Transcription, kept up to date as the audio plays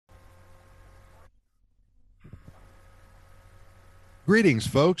Greetings,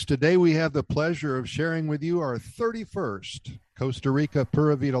 folks. Today we have the pleasure of sharing with you our 31st Costa Rica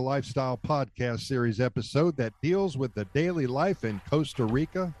Pura Vida Lifestyle Podcast Series episode that deals with the daily life in Costa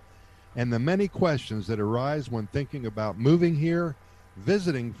Rica and the many questions that arise when thinking about moving here,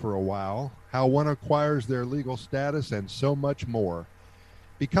 visiting for a while, how one acquires their legal status, and so much more.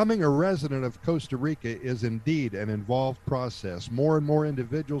 Becoming a resident of Costa Rica is indeed an involved process. More and more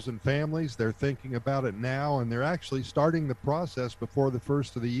individuals and families, they're thinking about it now, and they're actually starting the process before the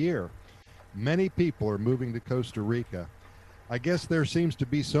first of the year. Many people are moving to Costa Rica. I guess there seems to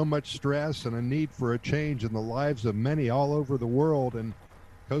be so much stress and a need for a change in the lives of many all over the world, and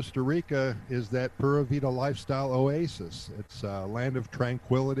Costa Rica is that Pura Vida lifestyle oasis. It's a land of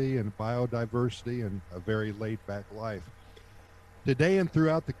tranquility and biodiversity and a very laid-back life. Today and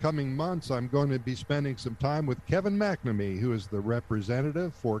throughout the coming months, I'm going to be spending some time with Kevin McNamee, who is the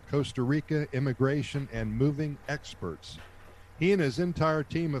representative for Costa Rica Immigration and Moving Experts. He and his entire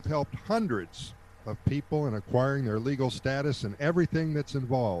team have helped hundreds of people in acquiring their legal status and everything that's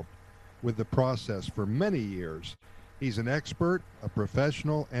involved with the process for many years. He's an expert, a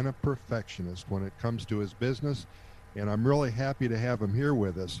professional, and a perfectionist when it comes to his business, and I'm really happy to have him here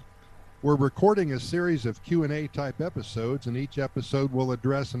with us. We're recording a series of Q&A type episodes, and each episode will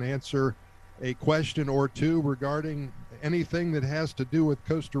address and answer a question or two regarding anything that has to do with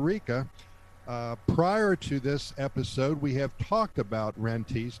Costa Rica. Prior to this episode, we have talked about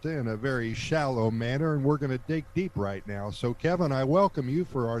Rentista in a very shallow manner, and we're going to dig deep right now. So, Kevin, I welcome you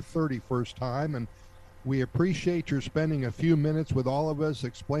for our 31st time, and we appreciate your spending a few minutes with all of us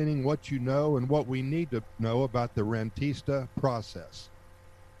explaining what you know and what we need to know about the Rentista process.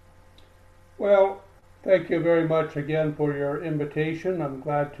 Well, thank you very much again for your invitation. I'm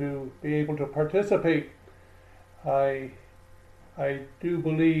glad to be able to participate. I do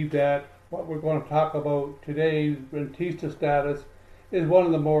believe that what we're going to talk about today, Rentista status, is one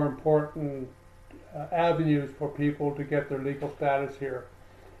of the more important avenues for people to get their legal status here.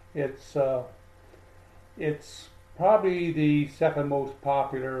 It's probably the second most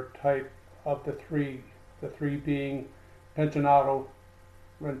popular type of the three being pensionado,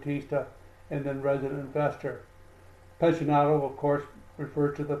 Rentista, and then resident investor. Pensionado, of course,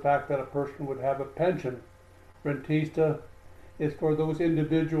 refers to the fact that a person would have a pension. Rentista is for those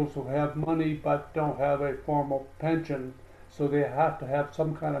individuals who have money but don't have a formal pension, so they have to have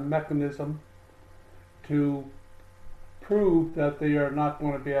some kind of mechanism to prove that they are not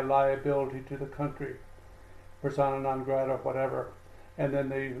going to be a liability to the country, persona non grata, whatever. And then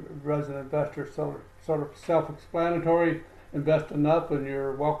the resident investor, sort of self-explanatory. Invest enough and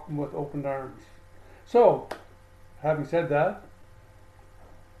you're welcome with open arms. So, having said that,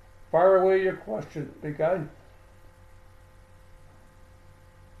 fire away your question, big guy.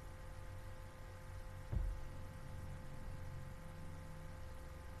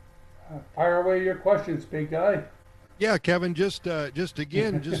 Fire away your questions, big guy. Yeah, Kevin, just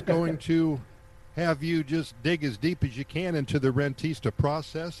going to have you just dig as deep as you can into the Rentista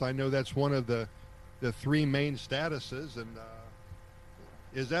process. I know that's one of the three main statuses, and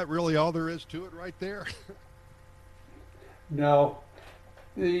is that really all there is to it right there? No,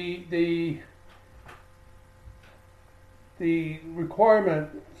 the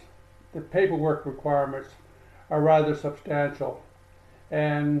requirements, the paperwork requirements are rather substantial,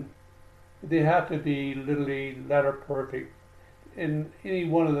 and they have to be literally letter perfect in any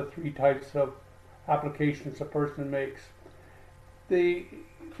one of the three types of applications a person makes.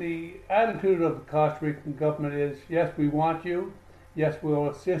 The attitude of the Costa Rican government is, yes, we want you, yes, we'll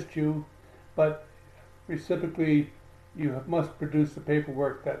assist you, but reciprocally, you must produce the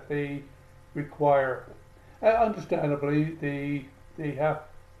paperwork that they require. Understandably, they have,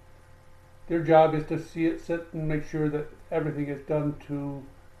 their job is to sit and make sure that everything is done to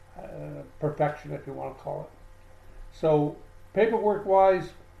perfection, if you want to call it. So, paperwork-wise,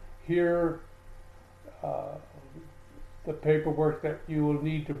 here, the paperwork that you will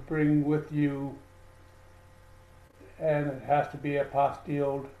need to bring with you, and it has to be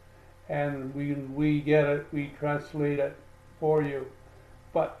apostilled, and we get it, we translate it for you.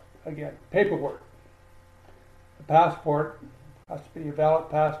 But again, paperwork. The passport has to be a valid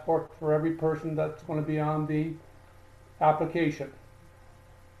passport for every person that's going to be on the application.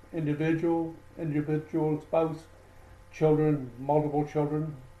 Individual spouse, children, multiple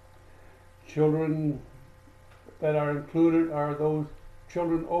children. Children that are included are those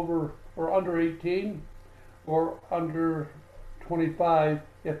children over or under 18 or under 25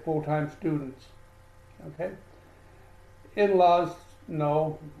 if full-time students. Okay? In-laws,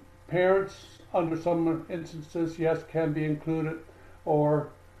 no. Parents, under some instances, yes, can be included, or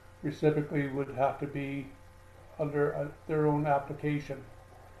reciprocally would have to be under their own application.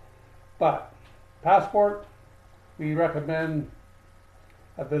 But passport, we recommend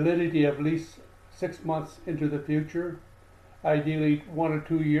a validity of at least 6 months into the future, ideally 1 or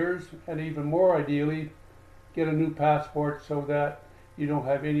 2 years, and even more ideally, get a new passport so that you don't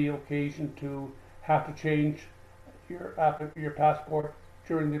have any occasion to have to change your passport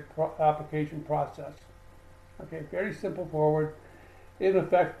during the application process. Okay, very simple forward. In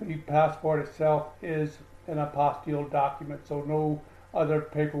effect, the passport itself is an apostille document, so no other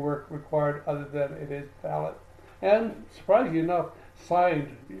paperwork required other than it is valid. And surprisingly enough,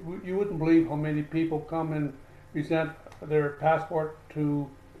 signed. You wouldn't believe how many people come and present their passport to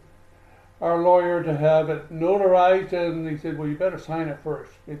our lawyer to have it notarized, and he said, well, you better sign it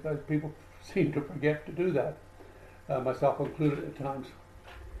first, because people seem to forget to do that, myself included at times.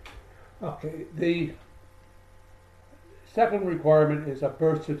 Okay, the second requirement is a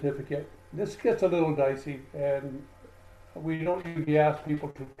birth certificate. This gets a little dicey, and we don't usually ask people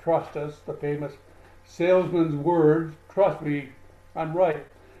to trust us, the famous salesman's words, trust me, I'm right.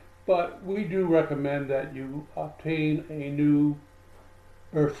 But we do recommend that you obtain a new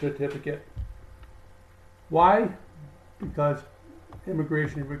birth certificate. Why? Because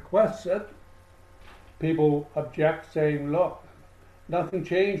immigration requests it. People object, saying, look, nothing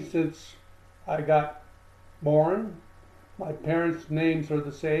changed since I got born. My parents' names are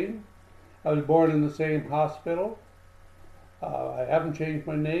the same. I was born in the same hospital. I haven't changed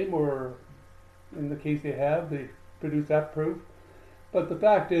my name, or in the case they have, they produce that proof. But the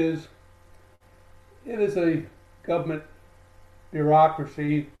fact is, it is a government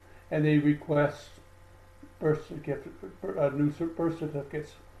bureaucracy, and they request new birth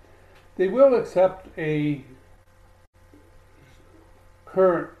certificates. They will accept a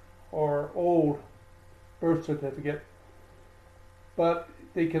current or old birth certificate, but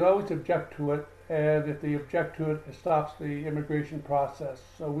they can always object to it, and if they object to it, it stops the immigration process.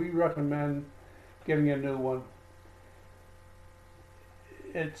 So we recommend getting a new one.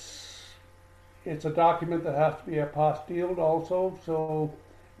 It's a document that has to be apostilled also, so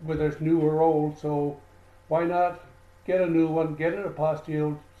whether it's new or old, so why not get a new one, get it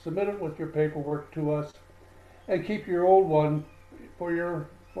apostilled, submit it with your paperwork to us, and keep your old one for your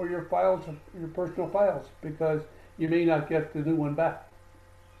files, your personal files, because you may not get the new one back.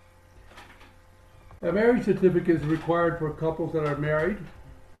 A marriage certificate is required for couples that are married.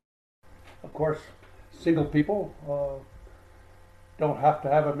 Of course, single people don't have to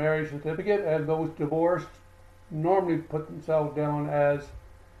have a marriage certificate, and those divorced normally put themselves down as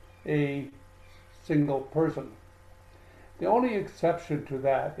a single person. The only exception to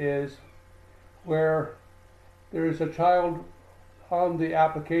that is where there is a child on the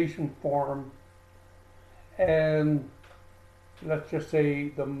application form, and let's just say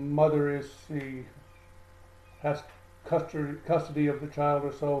the mother has custody of the child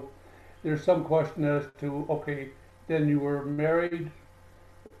or so. There's some question as to, okay, then you were married,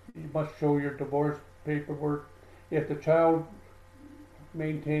 you must show your divorce paperwork. If the child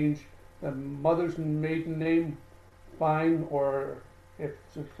maintains the mother's maiden name, fine, or if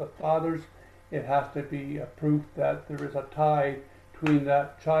it's the father's, it has to be a proof that there is a tie between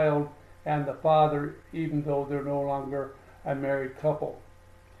that child and the father, even though they're no longer a married couple.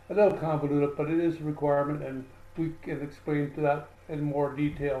 A little convoluted, but it is a requirement, and we can explain to that in more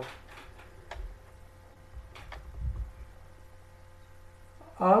detail.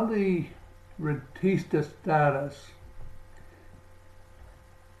 On the rentista status,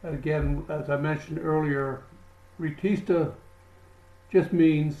 again, as I mentioned earlier, rentista just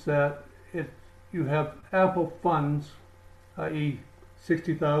means that you have ample funds, i.e.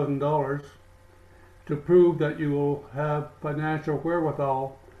 $60,000, to prove that you will have financial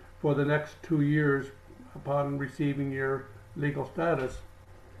wherewithal for the next 2 years upon receiving your legal status.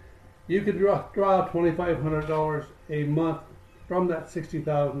 You can draw $2,500 a month from that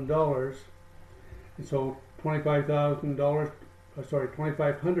 $60,000, and so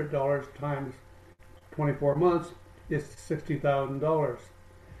 $2,500 times 24 months is $60,000.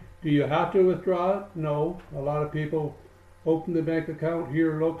 Do you have to withdraw it? No. A lot of people open the bank account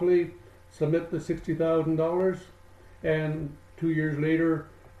here locally, submit the $60,000, and 2 years later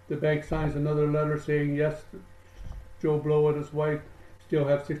the bank signs another letter saying yes, Joe Blow and his wife still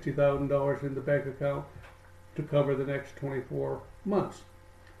have $60,000 in the bank account to cover the next 24 months.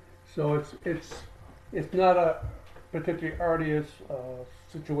 So it's not a particularly arduous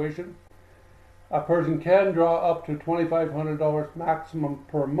situation. A person can draw up to $2,500 maximum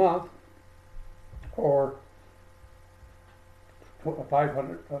per month, or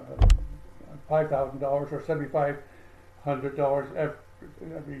 $5,000 or $7,500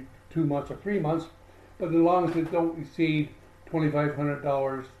 every 2 months or 3 months. but as long as it don't exceed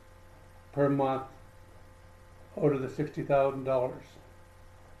 $2,500 per month out of the $60,000.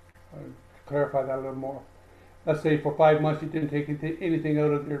 Clarify that a little more. Let's say for 5 months you didn't take anything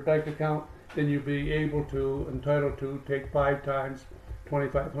out of your bank account, then you'd be entitled to take 5 times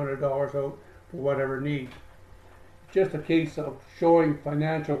 $2,500 out for whatever need. Just a case of showing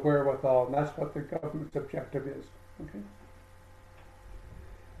financial wherewithal, and that's what the government's objective is. Okay.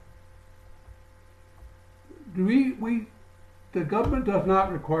 The government does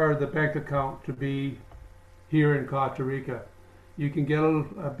not require the bank account to be here in Costa Rica. You can get a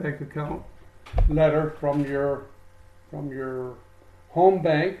bank account letter from your home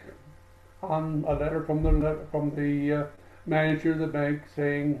bank, on a letter from the manager of the bank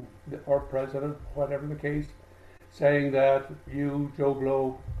saying, or president, whatever the case, saying that you, Joe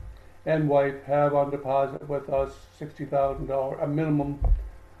Blow, and wife have on deposit with us $60,000, a minimum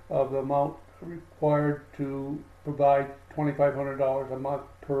of the amount required to provide $2,500 a month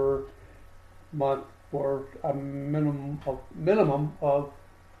per month for a minimum of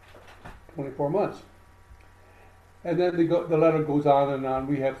 24 months. And then the letter goes on and on.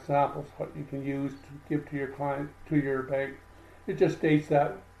 We have samples what you can use to give to your client, to your bank. It just states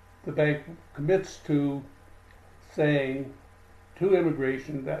that the bank commits to saying to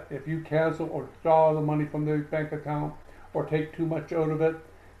immigration that if you cancel or withdraw the money from the bank account or take too much out of it,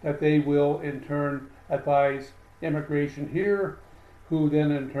 that they will in turn advise immigration here, who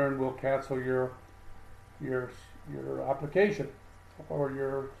then in turn will cancel your application or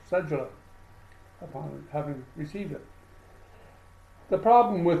your cedula upon having received it. The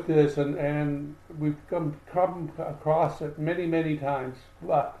problem with this, and we've come across it many times,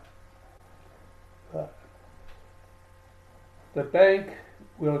 but the bank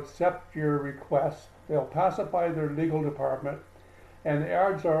will accept your request. They'll pacify their legal department, and the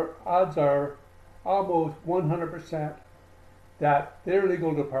odds are almost 100% that their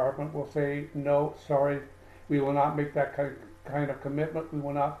legal department will say, no, sorry, we will not make that kind of commitment. We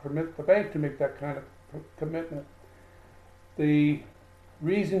will not permit the bank to make that kind of commitment. The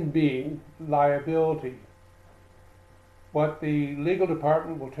reason being liability. What the legal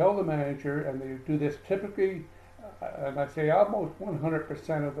department will tell the manager, and they do this typically, and I say almost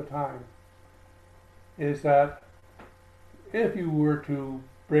 100% of the time, is that if you were to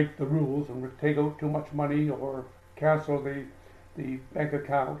break the rules and take out too much money or cancel the bank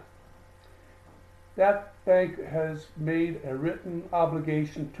account, that bank has made a written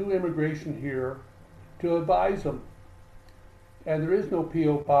obligation to immigration here to advise them. And there is no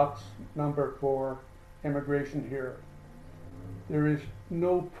P.O. box number for immigration here. There is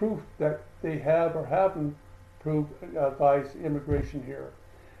no proof that they have or haven't advised immigration here.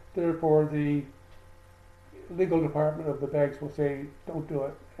 Therefore, the legal department of the banks will say, don't do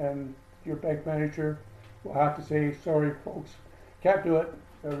it. And your bank manager will have to say, sorry folks, can't do it.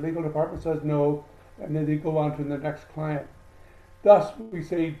 The legal department says no, and then they go on to the next client. Thus, we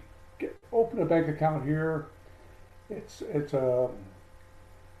say, open a bank account here. It's a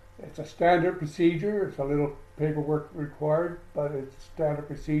standard procedure. It's a little paperwork required, but it's standard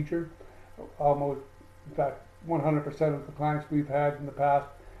procedure. Almost, in fact, 100% of the clients we've had in the past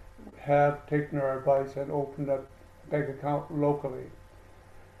have taken our advice and opened a bank account locally.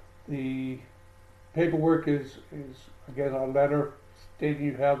 The paperwork is again a letter stating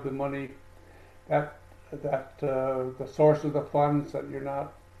you have the money, that the source of the funds, that you're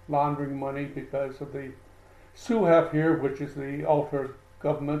not laundering money because of the SUHEF here, which is the ultra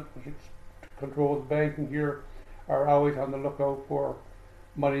government which controls banking here, are always on the lookout for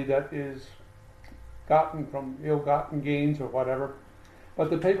money that is gotten from ill-gotten gains or whatever. But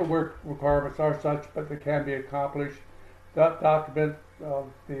the paperwork requirements are such, but they can be accomplished. That document, the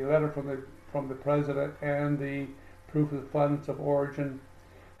letter from the president and the proof of funds of origin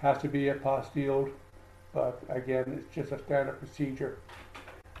has to be apostilled, but again, it's just a standard procedure.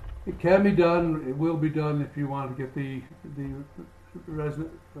 It can be done, it will be done if you want to get the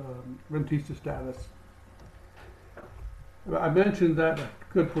resident rentista status. I mentioned that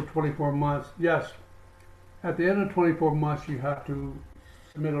good for 24 months. Yes, at the end of 24 months you have to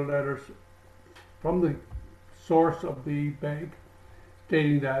submit a letter from the source of the bank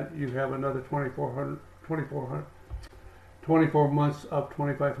stating that you have another 24 months of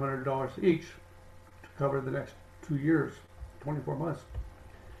 $2,500 each to cover the next 2 years, 24 months.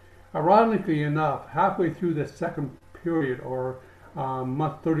 Ironically enough, halfway through the second period, or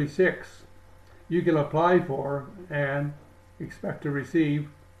month 36, you can apply for and expect to receive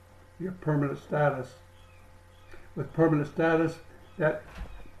your permanent status. With permanent status, that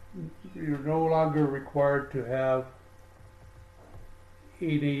you're no longer required to have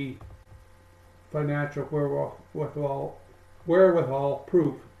any financial wherewithal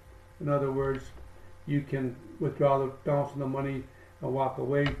proof. In other words, you can withdraw the balance of the money and walk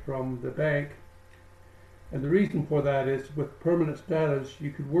away from the bank. And the reason for that is with permanent status,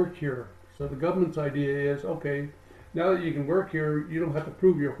 you could work here. So the government's idea is, okay, now that you can work here, you don't have to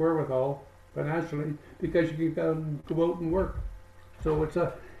prove your wherewithal financially because you can go out and work. So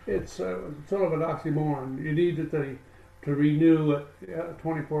it's sort of an oxymoron. You need to renew at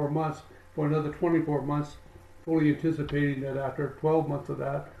 24 months for another 24 months, fully anticipating that after 12 months of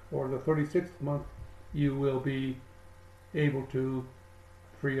that, or the 36th month, you will be able to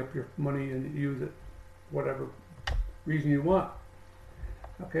free up your money and use it whatever reason you want.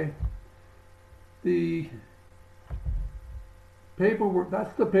 Okay. The paperwork,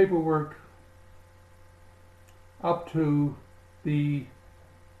 that's the paperwork up to the,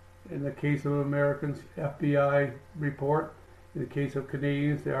 in the case of Americans, FBI report. In the case of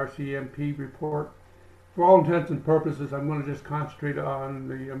Canadians, the RCMP report. For all intents and purposes, I'm going to just concentrate on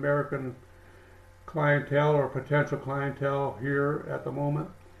the American clientele or potential clientele here at the moment.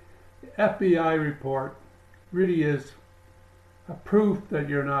 The FBI report really is a proof that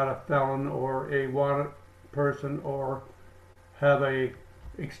you're not a felon or a wanted person or have a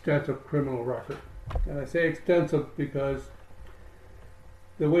extensive criminal record. And I say extensive because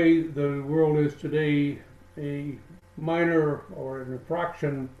the way the world is today, a minor or an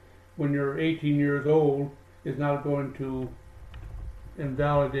infraction when you're 18 years old is not going to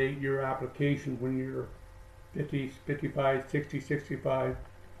invalidate your application when you're 50, 55, 60, 65.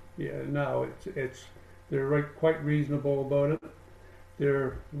 Yeah, no, they're quite reasonable about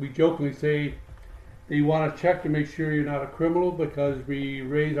it. We jokingly say they want to check to make sure you're not a criminal because we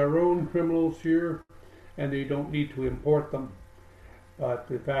raise our own criminals here and they don't need to import them. But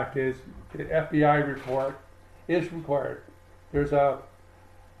the fact is, the FBI report is required. There's a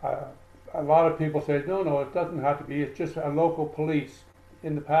lot of people say, no, it doesn't have to be. It's just a local police.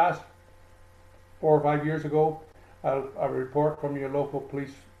 In the past, 4 or 5 years ago, a report from your local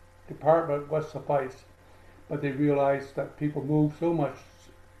police department was suffice. But they realized that people move so much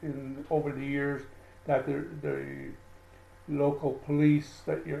over the years that the local police,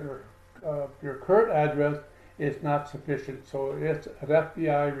 that your current address is not sufficient. So an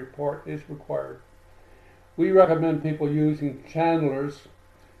FBI report is required. We recommend people using channelers.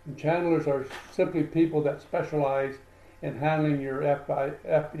 And channelers are simply people that specialize in handling your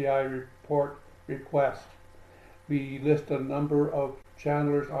FBI report request. We list a number of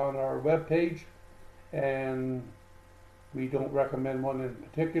channelers on our webpage, and we don't recommend one in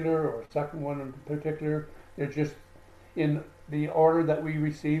particular or a second one in particular. They're just in the order that we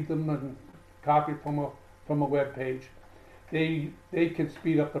receive them and copied from a web page. They can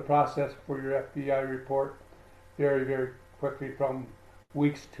speed up the process for your FBI report very, very quickly, from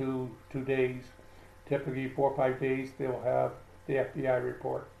weeks to 2 days. Typically 4 or 5 days they'll have the FBI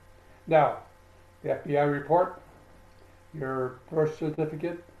report. Now, the FBI report, your birth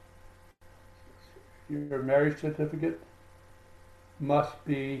certificate, your marriage certificate must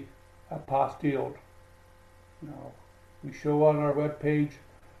be apostilled. Now, we show on our webpage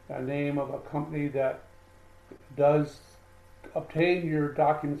a name of a company that does obtain your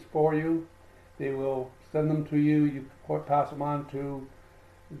documents for you. They will send them to you. You pass them on to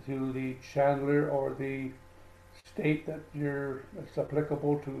the chandler or the state that it's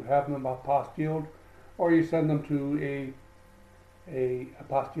applicable to have them apostilled, or you send them to a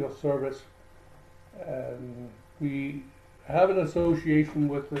apostille service. And we have an association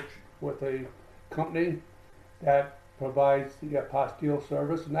with a company that provides the apostille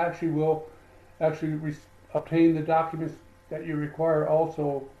service, and actually will obtain the documents that you require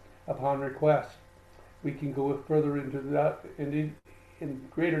also upon request. We can go further into that in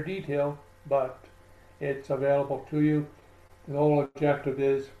greater detail, but it's available to you. The whole objective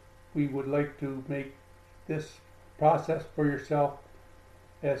is we would like to make this process for yourself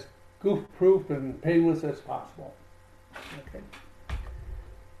as goof-proof and painless as possible. Okay.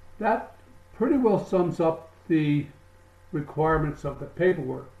 That pretty well sums up the requirements of the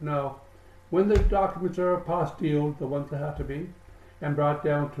paperwork. Now, when the documents are apostilled, the ones that have to be, and brought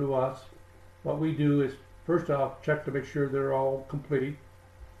down to us, what we do is first off check to make sure they're all complete,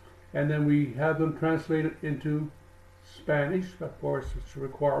 and then we have them translated into Spanish. Of course, it's a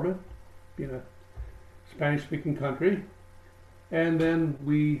requirement, being a Spanish-speaking country. And then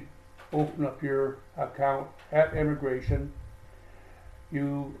we open up your account at immigration.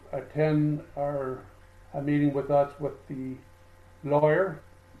 You attend a meeting with us with the lawyer.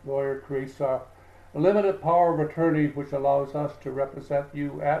 Lawyer creates a limited power of attorney which allows us to represent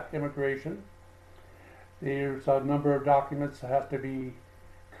you at immigration. There's a number of documents that have to be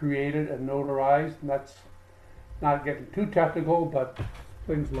created and notarized, and that's not getting too technical, but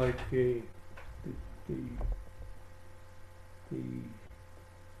things like the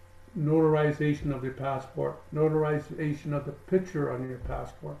notarization of your passport, notarization of the picture on your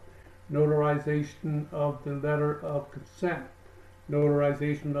passport, notarization of the letter of consent,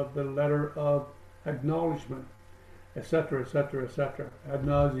 notarization of the letter of acknowledgement, etc., etc., etc., ad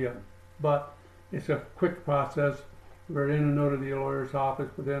nauseum. But it's a quick process. We're in and out of the lawyer's office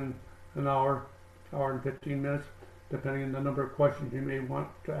within an hour and 15 minutes, depending on the number of questions you may want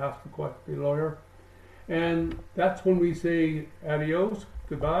to ask the lawyer. And that's when we say adios,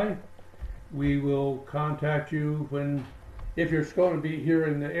 goodbye. We will contact you if you're going to be here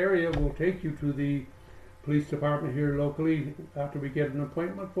in the area, we'll take you to the police department here locally after we get an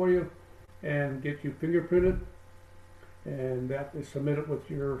appointment for you and get you fingerprinted. And that is submitted with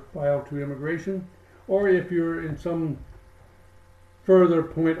your file to immigration. Or if you're in some further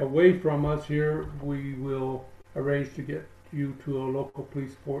point away from us here, we will arrange to get you to a local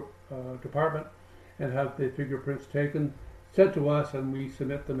police department and have the fingerprints taken, sent to us, and we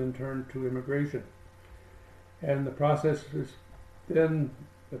submit them in turn to immigration. And the process is then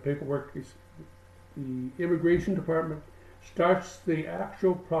the paperwork is the immigration department starts the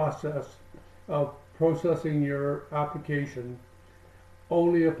actual process of processing your application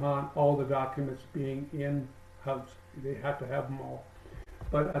only upon all the documents being in house. They have to have them all.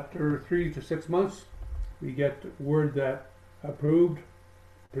 But after 3 to 6 months, we get word that approved,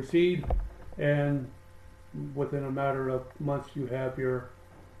 proceed, and within a matter of months you have your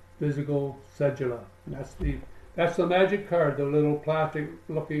physical cedula. And that's the magic card, the little plastic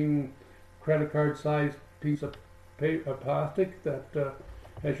looking credit card sized piece of plastic that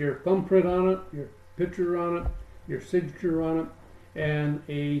has your thumbprint on it, your picture on it, your signature on it, and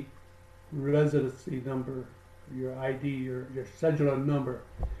a residency number, your ID, your cedula number.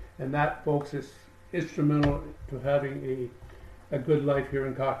 And that, folks, is instrumental to having a good life here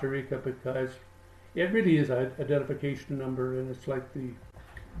in Costa Rica, because it really is an identification number, and it's like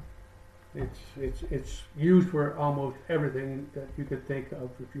it's used for almost everything that you could think of.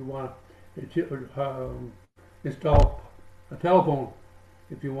 If you want to install a telephone,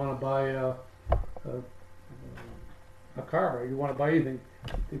 if you want to buy a car, or you want to buy anything,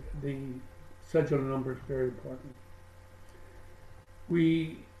 the cedula number is very important.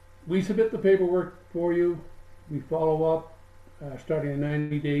 We submit the paperwork for you. We follow up starting in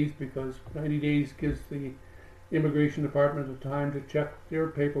 90 days, because 90 days gives the immigration department the time to check your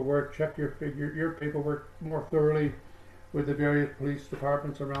paperwork, check your paperwork more thoroughly with the various police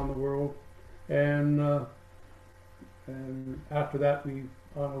departments around the world, and after that we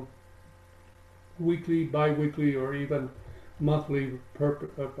on a weekly, bi-weekly, or even monthly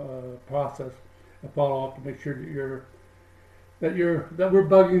process a follow up to make sure that we're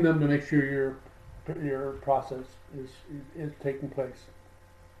bugging them to make sure your process is taking place.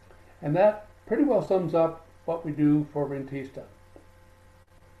 And that pretty well sums up what we do for Rentista.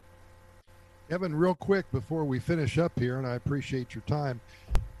 Kevin, real quick before we finish up here, and I appreciate your time.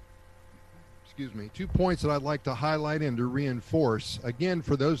 Excuse me. 2 points that I'd like to highlight and to reinforce. Again,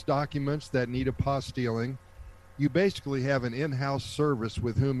 for those documents that need apostilling, you basically have an in-house service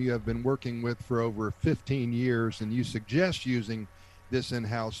with whom you have been working with for over 15 years, and you suggest using this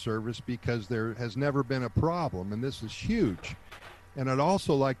in-house service because there has never been a problem, and this is huge. And I'd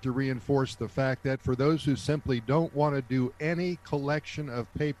also like to reinforce the fact that for those who simply don't want to do any collection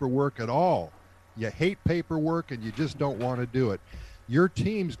of paperwork at all, you hate paperwork and you just don't want to do it, your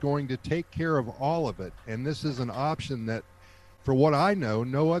team's going to take care of all of it. And this is an option that, for what I know,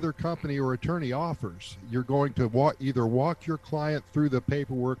 no other company or attorney offers. You're going to either walk your client through the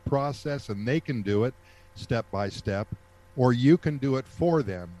paperwork process and they can do it step by step, or you can do it for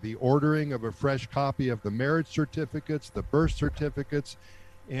them. The ordering of a fresh copy of the marriage certificates, the birth certificates,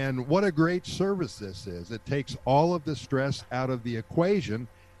 and what a great service this is. It takes all of the stress out of the equation,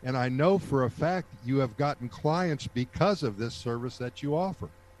 and I know for a fact you have gotten clients because of this service that you offer.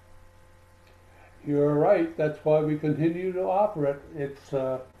 You're right. That's why we continue to offer it. It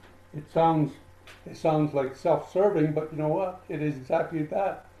sounds like self-serving, but you know what? It is exactly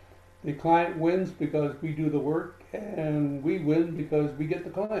that. The client wins because we do the work, and we win because we get the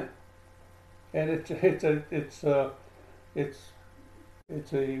client. And it's a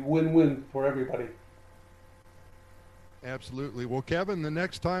win-win for everybody. Absolutely. Well, Kevin, the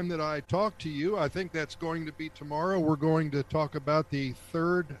next time that I talk to you, I think that's going to be tomorrow, we're going to talk about the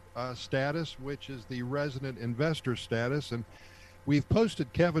third status, which is the resident investor status. And we've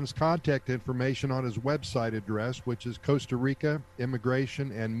posted Kevin's contact information on his website address, which is Costa Rica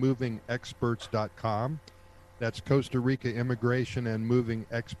Immigration and Moving Experts.com. That's Costa Rica Immigration and Moving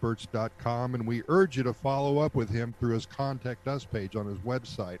Experts.com, and we urge you to follow up with him through his Contact Us page on his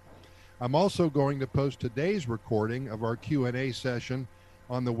website. I'm also going to post today's recording of our Q&A session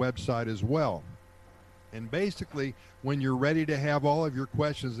on the website as well. And basically, when you're ready to have all of your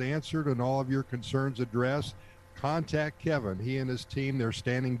questions answered and all of your concerns addressed, contact Kevin. He and his team, they're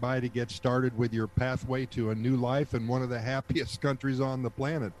standing by to get started with your pathway to a new life in one of the happiest countries on the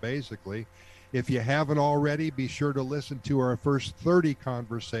planet, basically. If you haven't already, be sure to listen to our first 30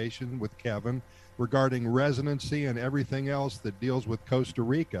 conversations with Kevin regarding residency and everything else that deals with Costa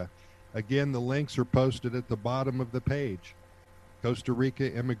Rica. Again, the links are posted at the bottom of the page. Costa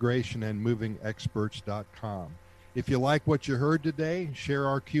Rica Immigration and Moving Experts.com. If you like what you heard today, share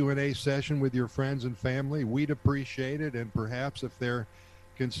our Q&A session with your friends and family. We'd appreciate it, and perhaps if they're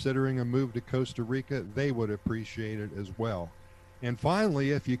considering a move to Costa Rica, they would appreciate it as well. And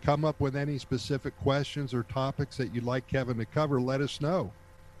finally, if you come up with any specific questions or topics that you'd like Kevin to cover, let us know.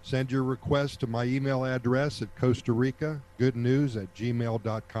 Send your request to my email address at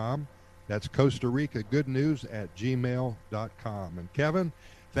CostaRicaGoodNews@gmail.com. That's Costa Rica Good News at gmail.com. And Kevin,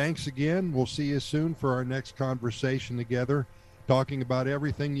 thanks again. We'll see you soon for our next conversation together, talking about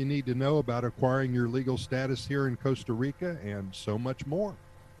everything you need to know about acquiring your legal status here in Costa Rica and so much more.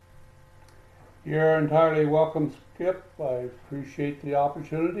 You're entirely welcome, Skip. I appreciate the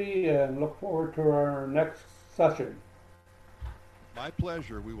opportunity and look forward to our next session. My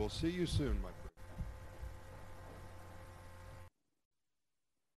pleasure. We will see you soon, my friend.